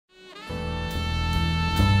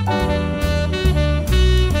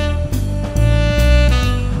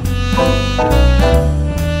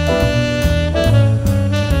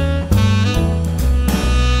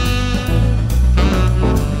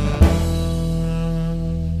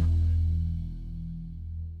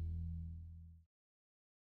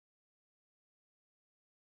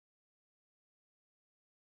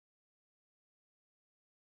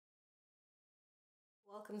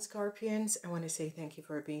Welcome, Scorpions. I want to say thank you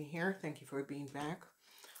for being here. Thank you for being back.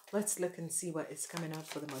 Let's look and see what is coming up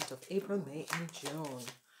for the month of April, May, and June.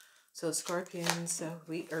 So, Scorpions,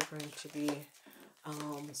 we are going to be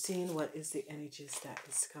seeing what is the energies that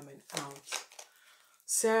is coming out.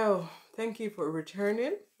 So, thank you for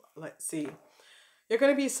returning. Let's see. You're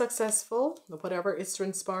going to be successful, whatever is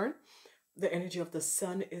transpiring. The energy of the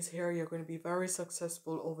sun is here. You're going to be very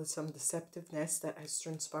successful over some deceptiveness that has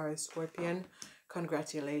transpired, Scorpion.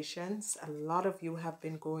 Congratulations. A lot of you have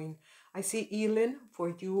been going. I see healing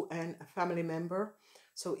for you and a family member.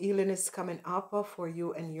 So healing is coming up for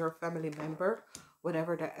you and your family member,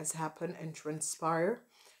 whatever that has happened and transpired.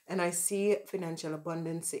 And I see financial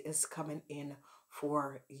abundance is coming in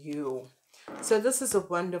for you. So this is a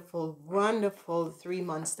wonderful, wonderful 3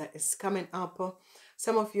 months that is coming up.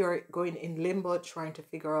 Some of you are going in limbo, trying to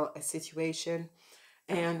figure out a situation.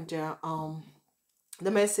 And the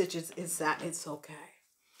message is that it's okay.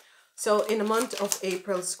 So in the month of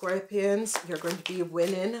April, Scorpions, you're going to be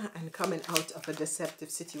winning and coming out of a deceptive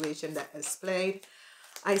situation that has played.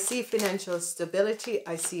 I see financial stability.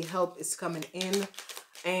 I see help is coming in.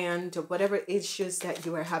 And whatever issues that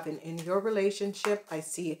you are having in your relationship, I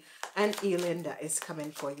see an healing that is coming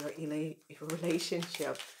for your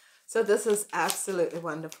relationship. So this is absolutely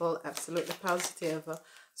wonderful, absolutely positive,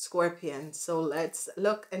 Scorpion. So let's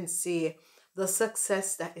look and see the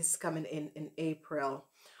success that is coming in April.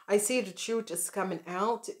 I see the truth is coming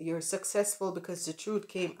out. You're successful because the truth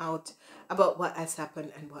came out about what has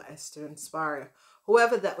happened and what has transpired.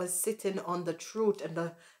 Whoever that was sitting on the truth and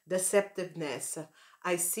the deceptiveness,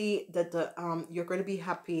 I see that you're going to be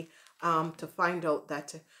happy to find out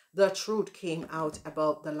that the truth came out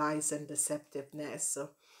about the lies and deceptiveness. So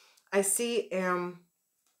I see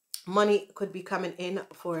money could be coming in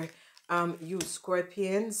for you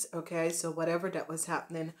Scorpions. Okay, so whatever that was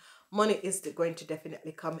happening, money is going to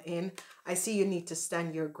definitely come in. I see you need to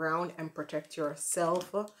stand your ground and protect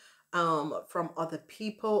yourself from other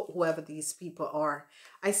people, whoever these people are.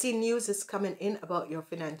 I see news is coming in about your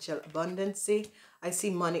financial abundance. I see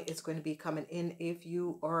money is going to be coming in if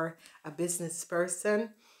you are a business person.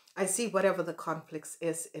 I see whatever the conflicts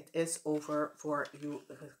is, it is over for you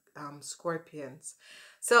Scorpions.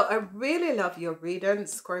 So I really love your reading,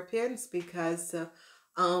 Scorpions, because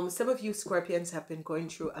some of you Scorpions have been going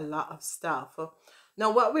through a lot of stuff.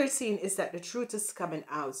 Now, what we're seeing is that the truth is coming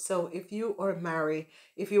out. So if you are married,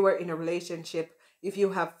 if you are in a relationship, if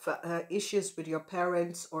you have issues with your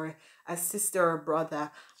parents or a sister or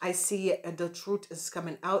brother, I see the truth is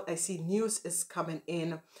coming out. I see news is coming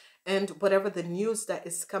in. And whatever the news that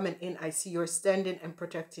is coming in, I see you're standing and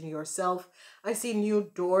protecting yourself. I see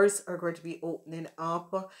new doors are going to be opening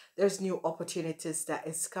up. There's new opportunities that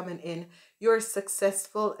is coming in. You're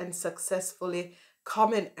successful and successfully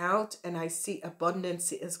coming out. And I see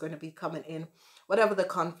abundance is going to be coming in. Whatever the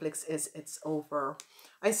conflicts is, it's over.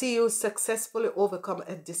 I see you successfully overcome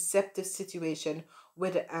a deceptive situation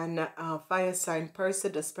with an fire sign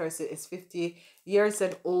person. This person is 50 years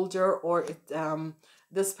and older, or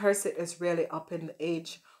this person is really up in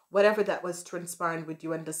age. Whatever that was transpiring with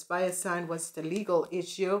you and this fire sign, was the legal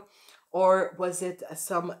issue, or was it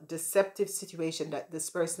some deceptive situation that this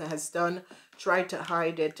person has done, tried to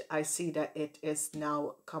hide it? I see that it is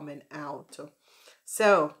now coming out.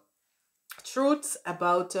 So truths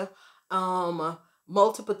about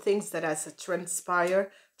multiple things that has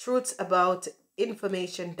transpired, truths about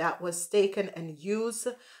information that was taken and used.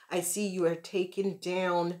 I see you are taking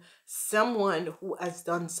down someone who has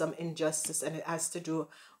done some injustice, and it has to do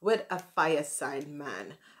with a fire sign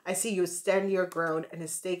man. I see you stand your ground and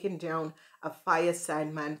is taking down a fire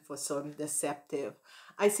sign man for some deceptive.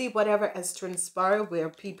 I see whatever has transpired where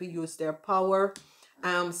people use their power.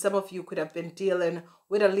 Some of you could have been dealing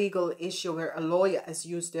with a legal issue where a lawyer has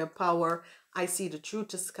used their power. I see the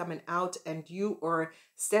truth is coming out and you are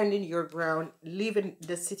standing your ground, leaving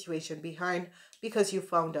the situation behind because you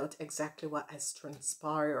found out exactly what has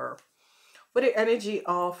transpired. With the energy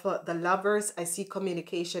of the lovers, I see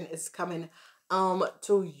communication is coming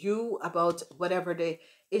to you about whatever the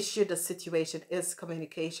issue, the situation is.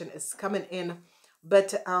 Communication is coming in,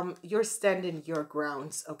 but you're standing your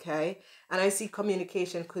grounds, okay? And I see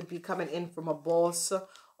communication could be coming in from a boss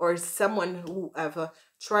or someone who have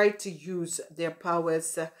tried to use their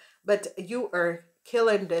powers, but you are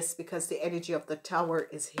killing this because the energy of the Tower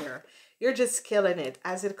is here. You're just killing it.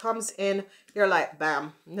 As it comes in, you're like,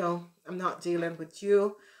 bam, no, I'm not dealing with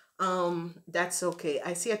you. That's okay.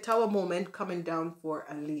 I see a Tower moment coming down for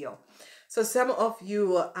a Leo. So some of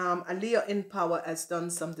you, a Leo in power has done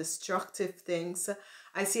some destructive things.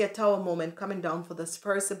 I see a tower moment coming down for this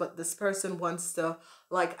person, but this person wants to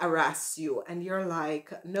like harass you, and you're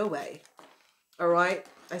like, no way. All right.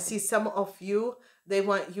 I see some of you, they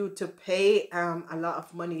want you to pay a lot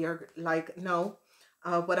of money. You're like, no,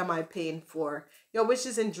 what am I paying for? Your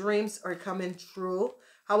wishes and dreams are coming true.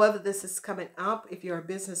 However, this is coming up. If you're a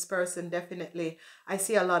business person, definitely, I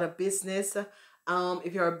see a lot of business.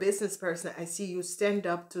 If you're a business person, I see you stand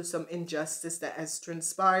up to some injustice that has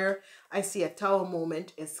transpired. I see a tower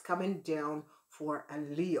moment is coming down for a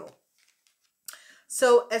Leo.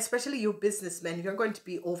 So especially you businessmen, you're going to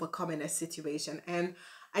be overcoming a situation. And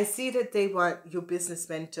I see that they want you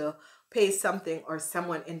businessmen to pay something or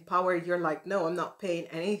someone in power. You're like, no, I'm not paying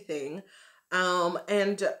anything.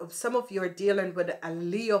 And some of you are dealing with a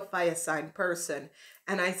Leo fire sign person.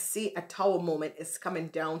 And I see a tower moment is coming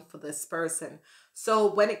down for this person.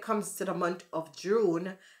 So when it comes to the month of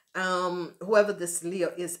June, whoever this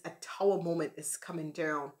Leo is, a tower moment is coming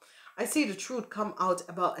down. I see the truth come out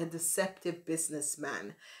about a deceptive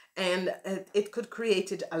businessman, and it could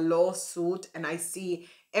created a lawsuit. And I see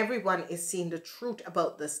everyone is seeing the truth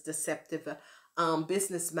about this deceptive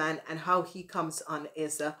businessman and how he comes on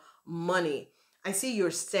is money. I see you're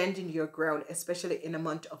standing your ground, especially in the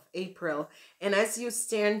month of April. And as you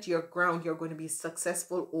stand your ground, you're going to be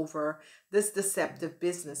successful over this deceptive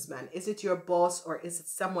businessman. Is it your boss, or is it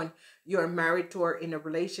someone you're married to or in a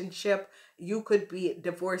relationship? You could be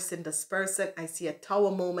divorcing this person. I see a tower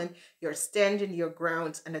moment. You're standing your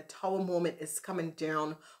ground, and a tower moment is coming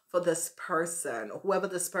down for this person. Whoever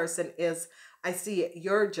this person is, I see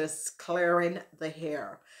you're just clearing the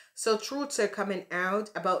hair. So truths are coming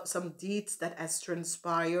out about some deeds that has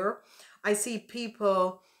transpired. I see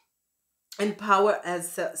people in power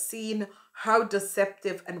as seen how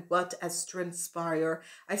deceptive and what has transpired.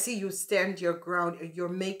 I see you stand your ground. You're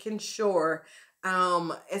making sure,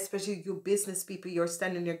 especially you business people, you're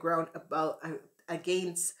standing your ground about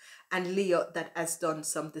against and Leo that has done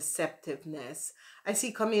some deceptiveness. I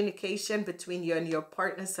see communication between you and your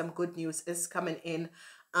partner. Some good news is coming in.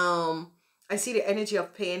 I see the energy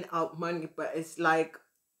of paying out money, but it's like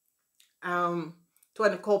to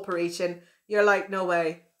a corporation. You're like, no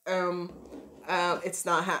way. It's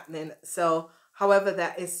not happening. So however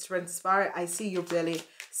that is transpired, I see you really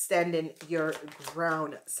standing your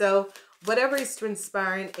ground. So whatever is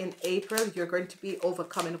transpiring in April, you're going to be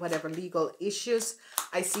overcoming whatever legal issues.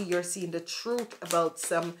 I see you're seeing the truth about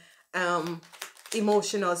some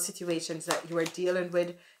emotional situations that you are dealing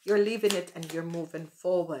with. You're leaving it and you're moving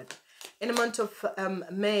forward. In the month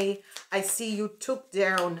of May, I see you took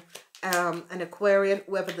down an Aquarian.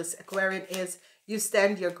 Whoever this Aquarian is, you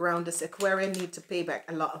stand your ground. This Aquarian need to pay back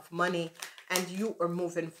a lot of money, and you are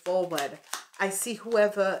moving forward. I see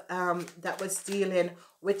whoever that was dealing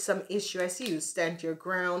with some issue, I see you stand your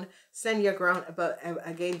ground about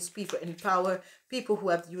against people in power, people who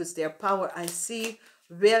have used their power. I see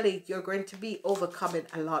really you're going to be overcoming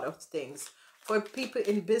a lot of things. For people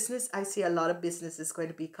in business, I see a lot of business is going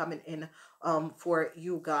to be coming in for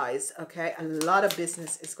you guys, okay? A lot of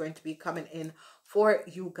business is going to be coming in for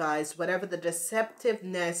you guys. Whatever the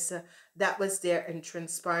deceptiveness that was there and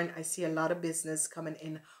transpiring, I see a lot of business coming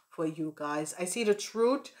in for you guys. I see the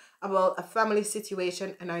truth about a family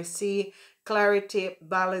situation, and I see clarity,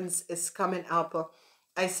 balance is coming up.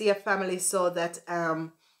 I see a family so that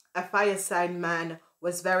a fire sign man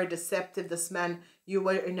was very deceptive. This man, you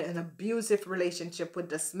were in an abusive relationship with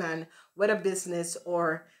this man, whether business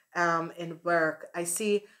or in work. I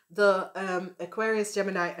see the Aquarius,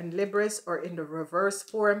 Gemini, and Libras are in the reverse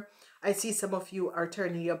form. I see some of you are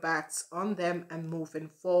turning your backs on them and moving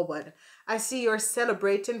forward. I see you're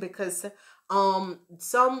celebrating because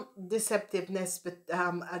some deceptiveness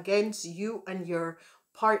against you and your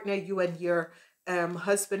partner, you and your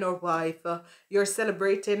husband or wife, you're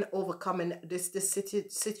celebrating overcoming this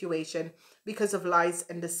situation because of lies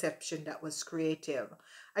and deception that was creative.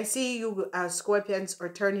 I see you Scorpions are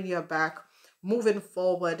turning your back, moving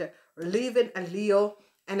forward, leaving a Leo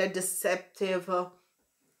and a deceptive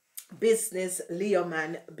business Leo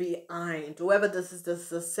man behind. Whoever this is, this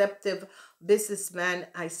deceptive businessman,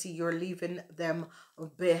 I see you're leaving them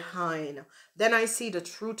behind. Then I see the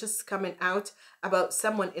truth is coming out about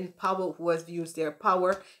someone in power who has used their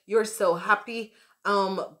power. You're so happy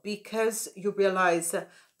because you realize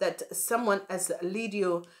that someone has lead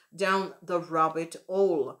you down the rabbit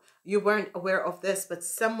hole. You weren't aware of this, but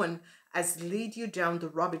someone has lead you down the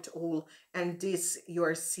rabbit hole, and this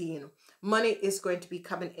you're seeing. Money is going to be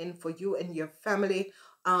coming in for you and your family.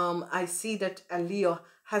 I see that a Leo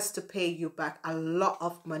has to pay you back a lot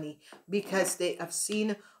of money because they have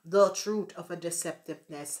seen the truth of a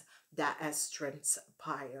deceptiveness that has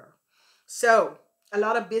transpired. So a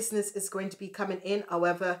lot of business is going to be coming in.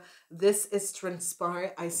 However, this is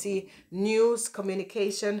transpired. I see news,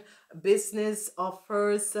 communication, business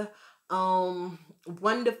offers,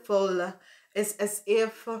 wonderful. It's as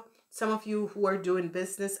if some of you who are doing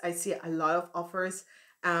business, I see a lot of offers,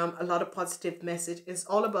 a lot of positive message. It's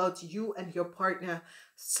all about you and your partner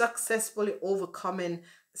successfully overcoming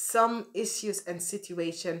some issues and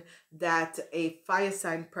situation that a fire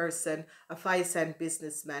sign person, a fire sign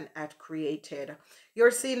businessman had created.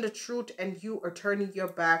 You're seeing the truth and you are turning your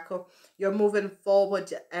back. You're moving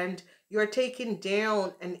forward and you're taking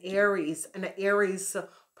down an Aries, and an Aries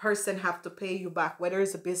person have to pay you back, whether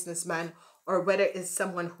it's a businessman or whether it's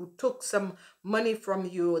someone who took some money from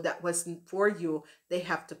you that wasn't for you. They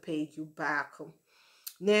have to pay you back.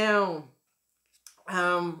 Now,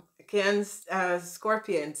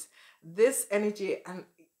 Scorpions, this energy, and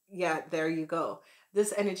yeah, there you go.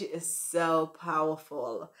 This energy is so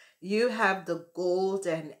powerful. You have the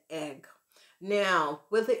golden egg. Now,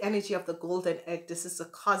 with the energy of the golden egg, this is a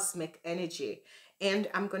cosmic energy. And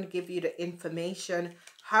I'm going to give you the information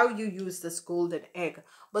how you use this golden egg.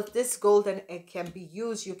 But this golden egg can be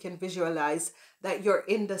used. You can visualize that you're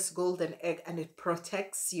in this golden egg and it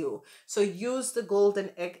protects you. So use the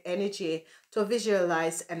golden egg energy to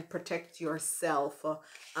visualize and protect yourself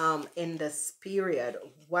in this period.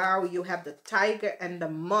 Wow, you have the tiger and the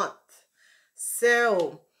month.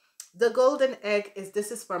 So the golden egg is,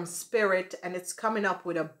 this is from spirit and it's coming up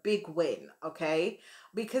with a big win, okay?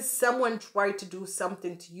 Because someone tried to do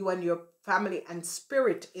something to you and your family, and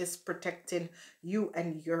spirit is protecting you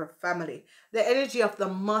and your family. The energy of the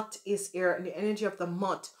month is here, and the energy of the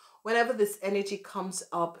month, whenever this energy comes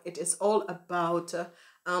up, it is all about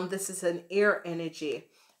this is an air energy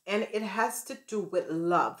and it has to do with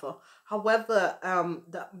love. However,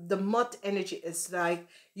 the month energy is like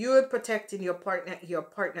you are protecting your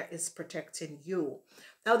partner is protecting you.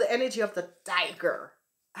 Now the energy of the tiger.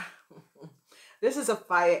 This is a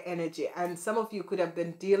fire energy, and some of you could have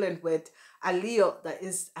been dealing with a Leo that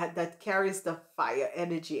is that carries the fire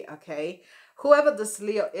energy, okay? Whoever this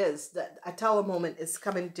Leo is, that a tower moment is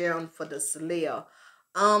coming down for this Leo.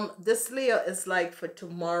 This Leo is like for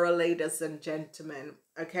tomorrow, ladies and gentlemen,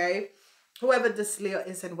 okay? Whoever this Leo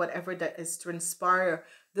is and whatever that is transpire,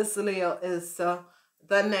 this Leo is the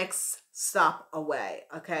next stop away,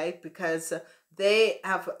 okay? Because they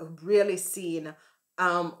have really seen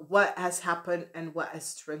what has happened and what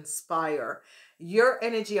has transpired. Your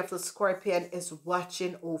energy of the Scorpion is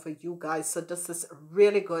watching over you guys. So this is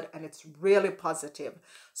really good and it's really positive.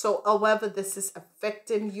 So however this is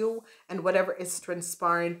affecting you and whatever is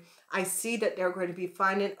transpiring, I see that they're going to be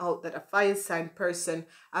finding out that a fire sign person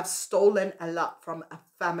have stolen a lot from a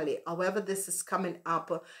family. However this is coming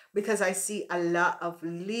up, because I see a lot of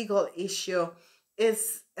legal issue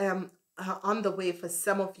is on the way for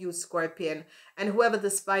some of you, Scorpion, and whoever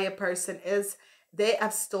this fire person is, they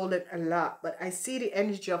have stolen a lot. But I see the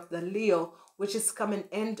energy of the Leo, which is coming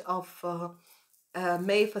end of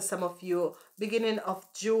May for some of you, beginning of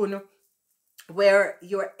June, where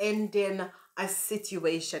you're ending a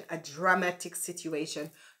situation, a dramatic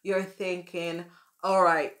situation. You're thinking, all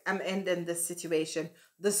right, I'm ending this situation.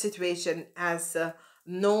 The situation has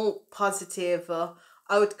no positive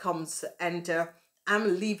outcomes, and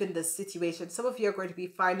I'm leaving the situation. Some of you are going to be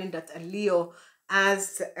finding that a Leo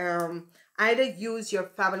as either use your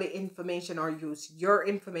family information or use your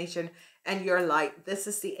information, and you're like, this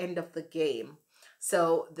is the end of the game.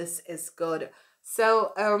 So this is good.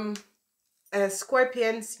 So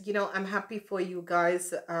Scorpions, you know, I'm happy for you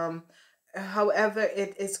guys. However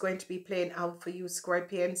it is going to be playing out for you,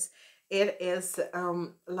 Scorpions, it is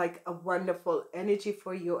like a wonderful energy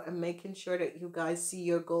for you, and making sure that you guys see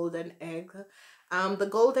your golden egg. The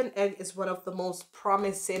golden egg is one of the most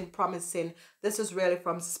promising. This is really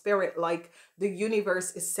from spirit, like the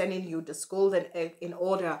universe is sending you this golden egg in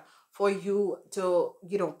order for you to,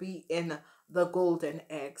 you know, be in the golden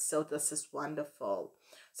egg. So this is wonderful.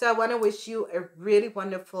 So I want to wish you a really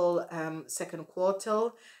wonderful second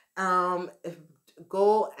quarter.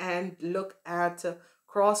 Go and look at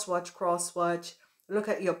cross watch. Look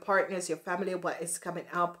at your partners, your family, what is coming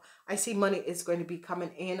up. I see money is going to be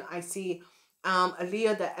coming in. I see a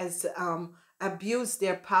Leo that has abused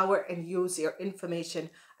their power and used their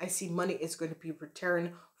information. I see money is going to be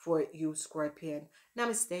returned for you, Scorpion.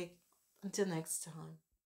 Namaste. Until next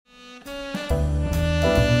time.